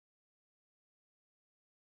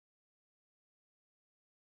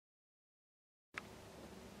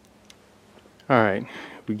Alright,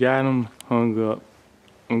 we got them hung up.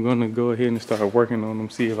 I'm gonna go ahead and start working on them,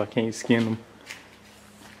 see if I can't skin them.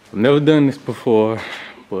 I've never done this before,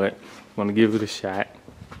 but I'm gonna give it a shot.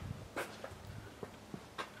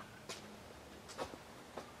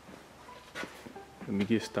 Let me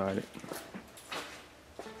get started.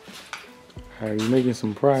 Alright, we're making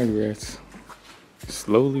some progress.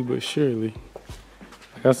 Slowly but surely.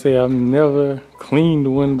 Like I say, I've never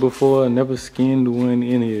cleaned one before, never skinned one,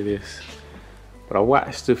 any of this. But I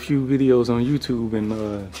watched a few videos on YouTube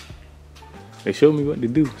and they showed me what to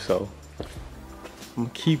do, so I'm gonna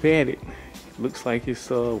keep at it. Looks like it's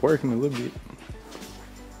working a little bit.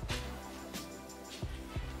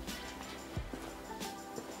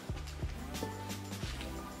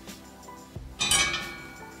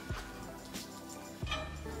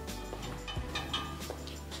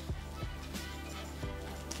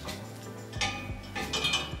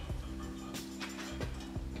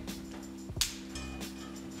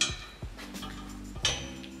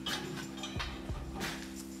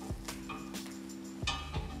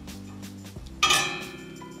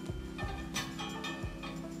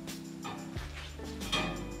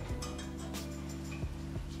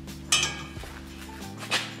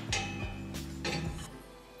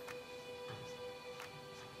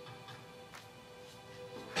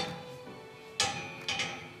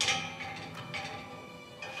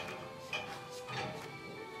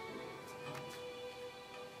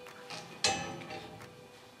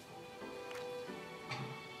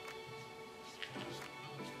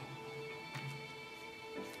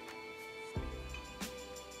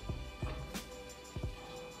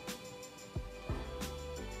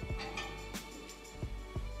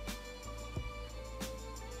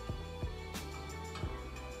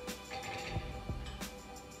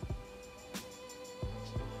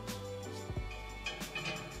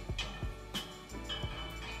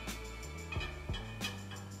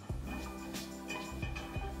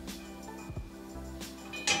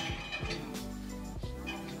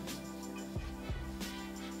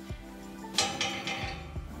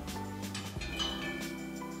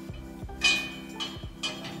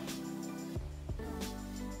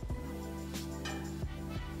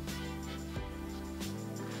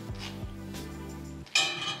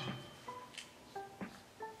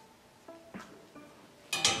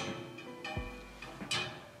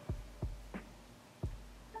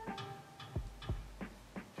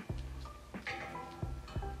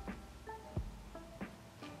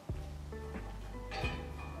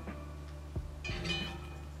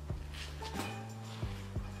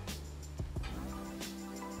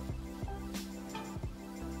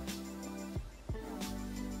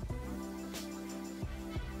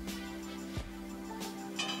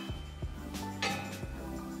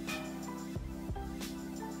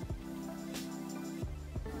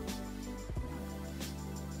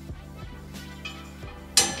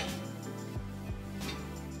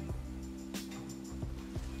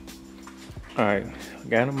 Alright,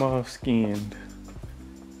 got them all skinned.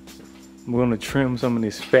 I'm gonna trim some of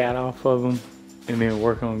this fat off of them and then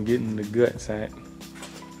work on getting the guts out.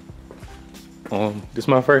 This is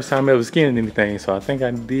my first time ever skinning anything, so I think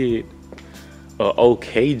I did a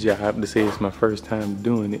okay job to say it's my first time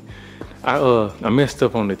doing it. I messed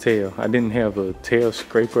up on the tail. I didn't have a tail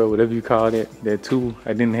scraper or whatever you call that tool.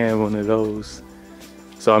 I didn't have one of those.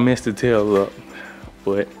 So I messed the tail up,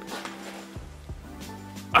 but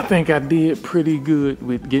I think I did pretty good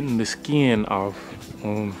with getting the skin off.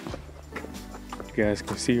 You guys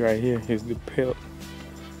can see right here, here's the pelt.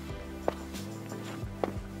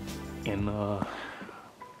 And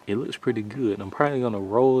it looks pretty good. I'm probably gonna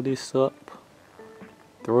roll this up,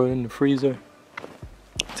 throw it in the freezer,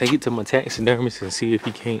 take it to my taxidermist and see if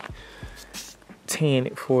he can't tan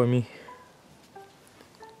it for me.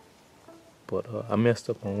 But I messed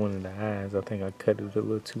up on one of the eyes. I think I cut it a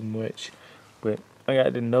little too much. But I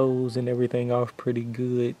got the nose and everything off pretty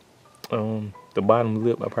good. The bottom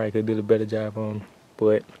lip I probably could have did a better job on.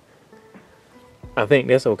 But I think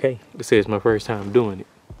that's okay. It says my first time doing it.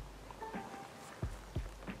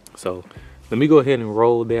 So let me go ahead and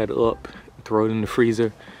roll that up, throw it in the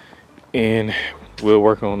freezer, and we'll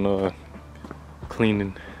work on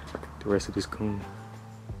cleaning the rest of this coon.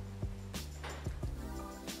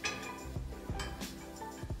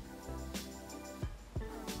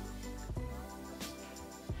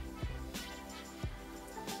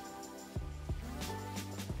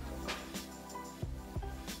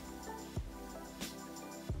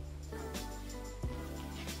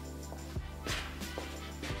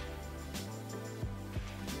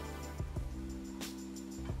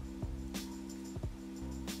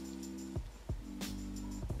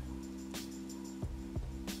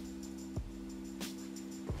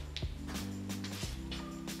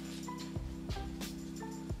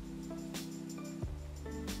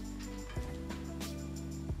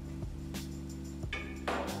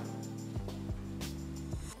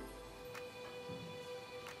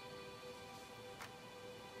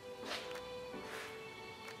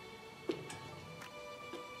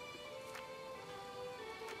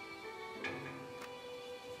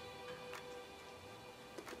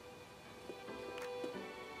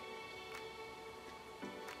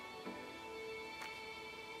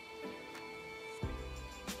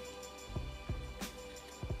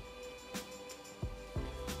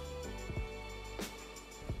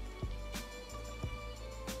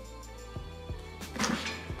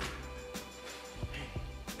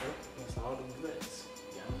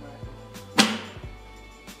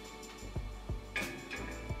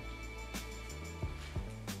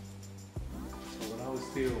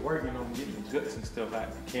 still working on getting the guts and stuff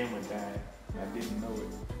out. The camera died. I didn't know it.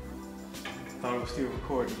 Thought it was still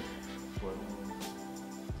recording, but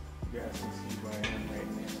you guys can see where I am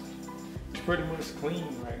right now. It's pretty much clean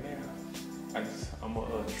right now. I'm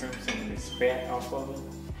gonna trim some of this fat off of them,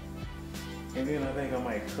 and then I think I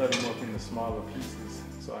might cut them up into smaller pieces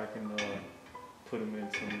so I can put them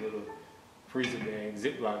in some little freezer bags,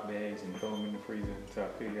 Ziploc bags, and throw them in the freezer until I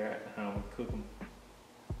figure out how I'm gonna cook them.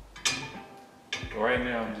 But right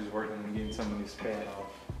now I'm just working on getting some of this fat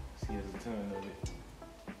off. See, there's a ton of it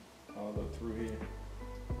all up through here.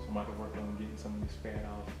 So I'm about to work on getting some of this fat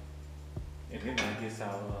off. And then I guess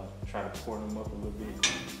I'll try to pour them up a little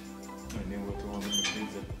bit, and then we'll throw them in the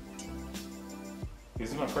freezer.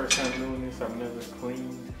 This is my first time doing this. I've never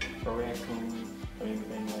cleaned a raccoon or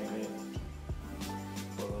anything like that.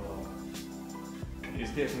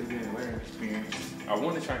 It's definitely been a learning experience. I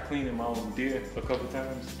want to try cleaning my own deer a couple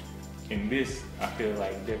times, and this, I feel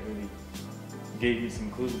like, definitely gave me some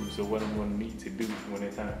clues of what I'm going to need to do when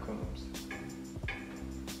that time comes.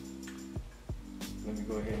 Let me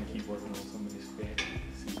go ahead and keep working on some of this fat.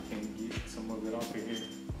 See if I can get some of it off of here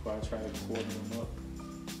before I try to quarter them up.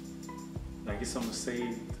 I guess I'm going to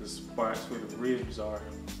save the spots where the ribs are.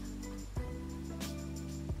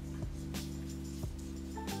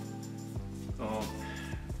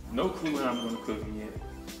 No clue how I'm going to cook them yet.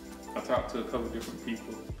 I talked to a couple different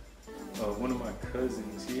people. One of my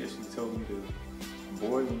cousins, he actually told me to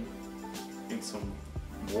boil them in some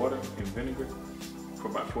water and vinegar for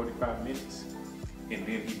about 45 minutes, and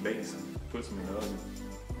then he bakes them, puts them in the oven.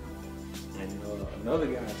 And another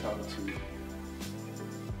guy I talked to,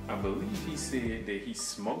 I believe he said that he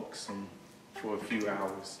smokes them for a few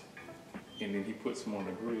hours, and then he puts them on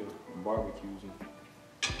the grill and barbecues them.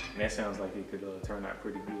 And that sounds like it could turn out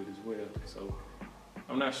pretty good as well. So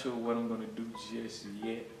I'm not sure what I'm gonna do just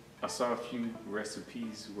yet. I saw a few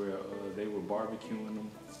recipes where they were barbecuing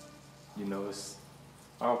them. You know, it's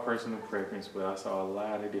all personal preference, but I saw a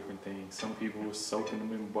lot of different things. Some people were soaking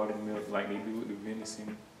them in buttermilk like they do with the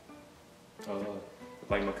venison.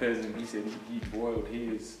 Like my cousin, he said he boiled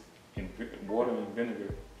his in water and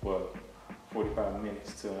vinegar for 45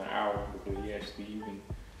 minutes to an hour before he actually even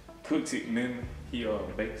cooks it, and then he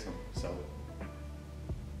bakes them. So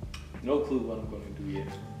no clue what I'm gonna do yet.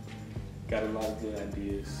 Got a lot of good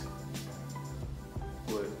ideas,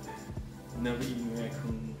 but never eaten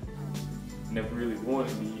raccoon. Never really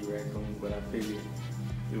wanted to eat raccoon, but I figured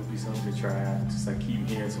it would be something to try out. Just I keep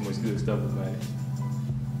hearing so much good stuff about it.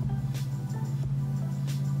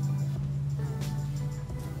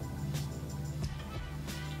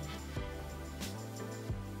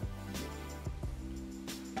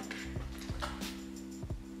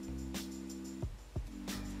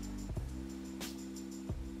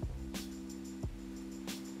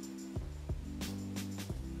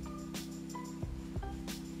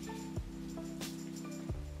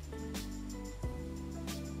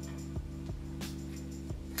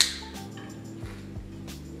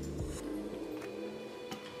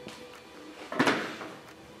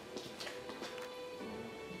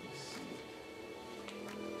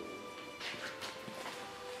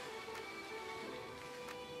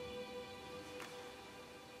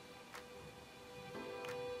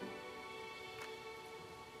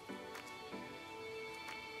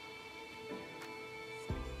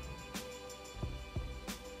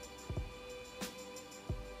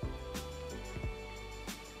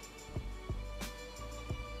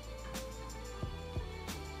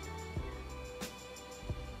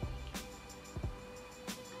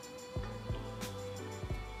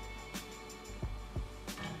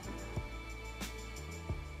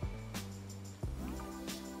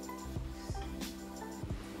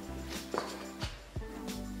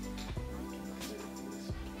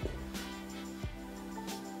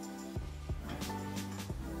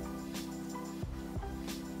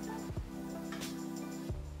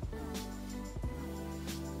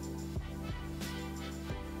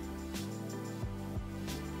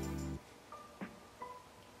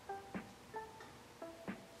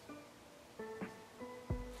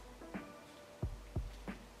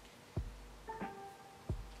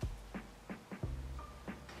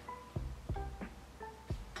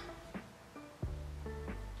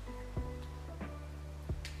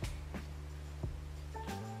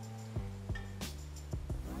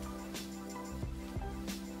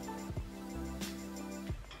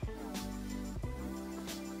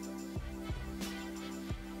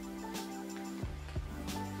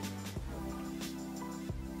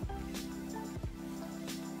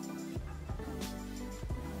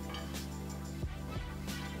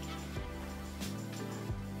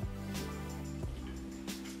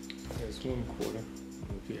 That's 1/4.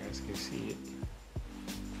 if you guys can see it.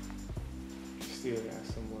 Still got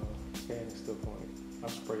some fat and stuff on it. I'll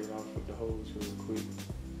spray it off with the hose real quick.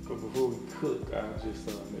 But before we cook, I'll just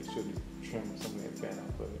make sure to trim some of that fat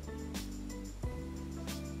off of it.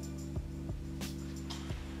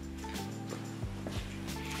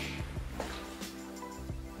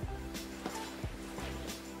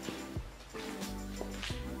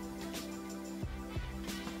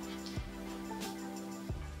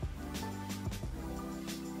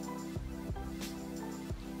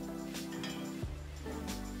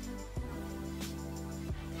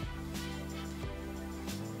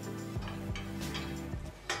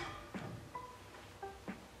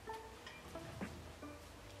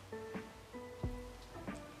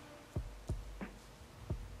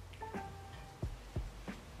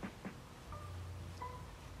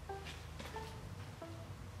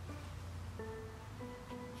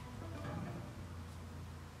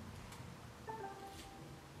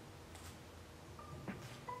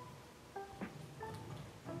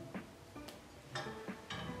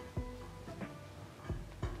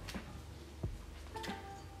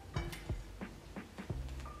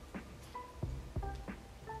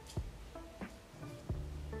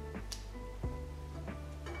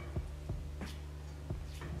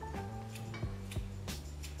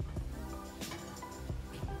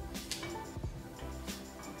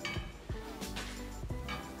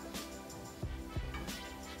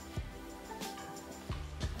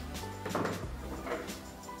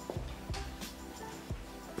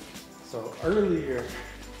 So earlier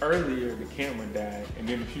the camera died, and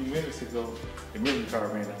then a few minutes ago the memory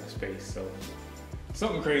card ran out of space. So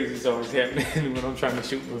something crazy is always happening when I'm trying to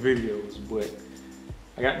shoot my videos. But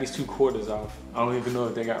I got these 2 quarters off. I don't even know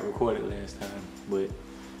if they got recorded last time, but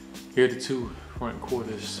here are the 2 front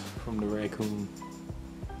quarters from the Raccoon.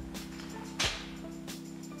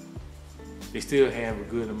 They still have a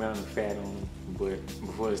good amount of fat on them, but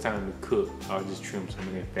before it's time to cook, I'll just trim some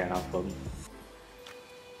of that fat off of them.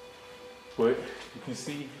 But you can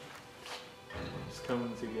see it's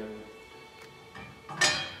coming together.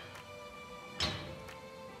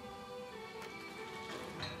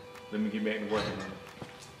 Let me get back to working on it.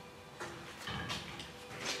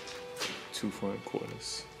 2 front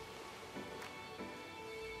quarters.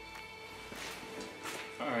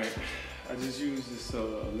 Alright, I just used this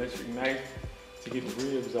electric knife to get the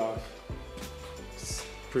ribs off. It's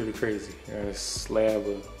pretty crazy. Got a slab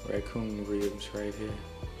of Raccoon ribs right here.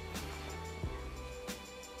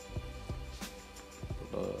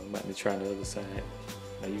 I'm about to try the other side.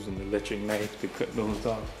 I'm using the electric knife to cut those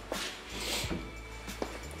off.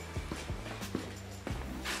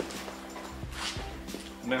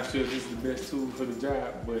 I'm not sure if this is the best tool for the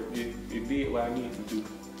job, but it did what I needed to do.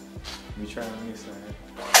 Let me try on this side.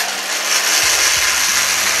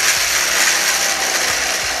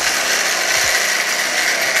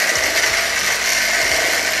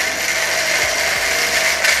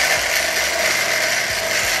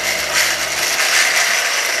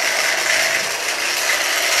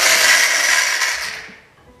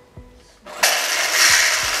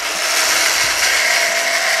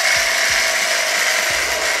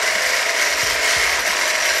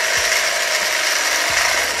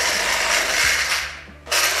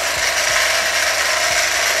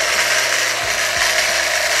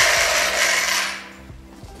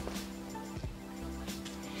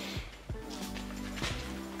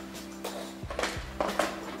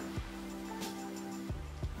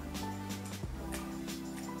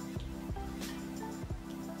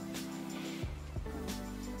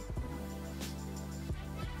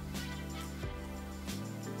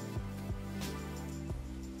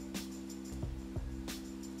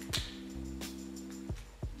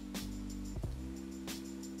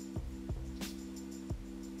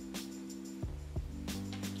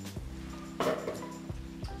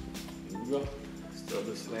 Go. Still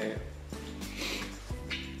the slab.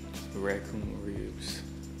 The Raccoon ribs.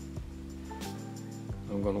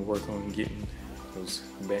 I'm gonna work on getting those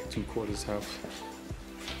back 2 quarters off.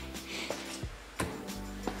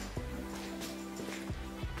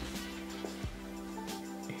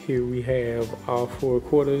 Here we have all 4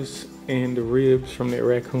 quarters and the ribs from that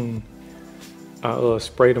Raccoon. I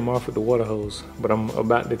sprayed them off with the water hose, but I'm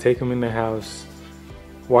about to take them in the house,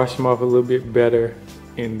 wash them off a little bit better,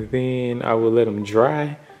 and then I will let them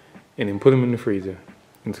dry and then put them in the freezer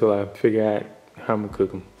until I figure out how I'm gonna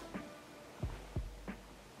cook them.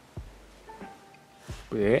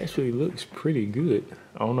 But it actually looks pretty good.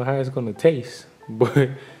 I don't know how it's gonna taste, but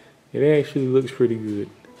it actually looks pretty good.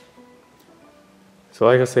 So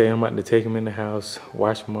like I say, I'm about to take them in the house,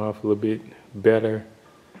 wash them off a little bit better,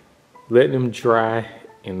 let them dry,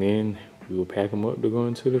 and then we will pack them up to go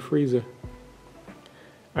into the freezer.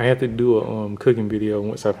 I have to do a cooking video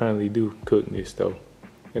once I finally do cook this though.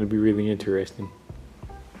 It'll be really interesting.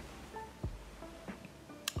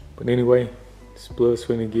 But anyway, it's Blood,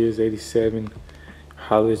 Sweat, and Gears 87.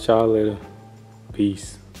 Holla at y'all later.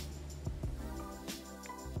 Peace.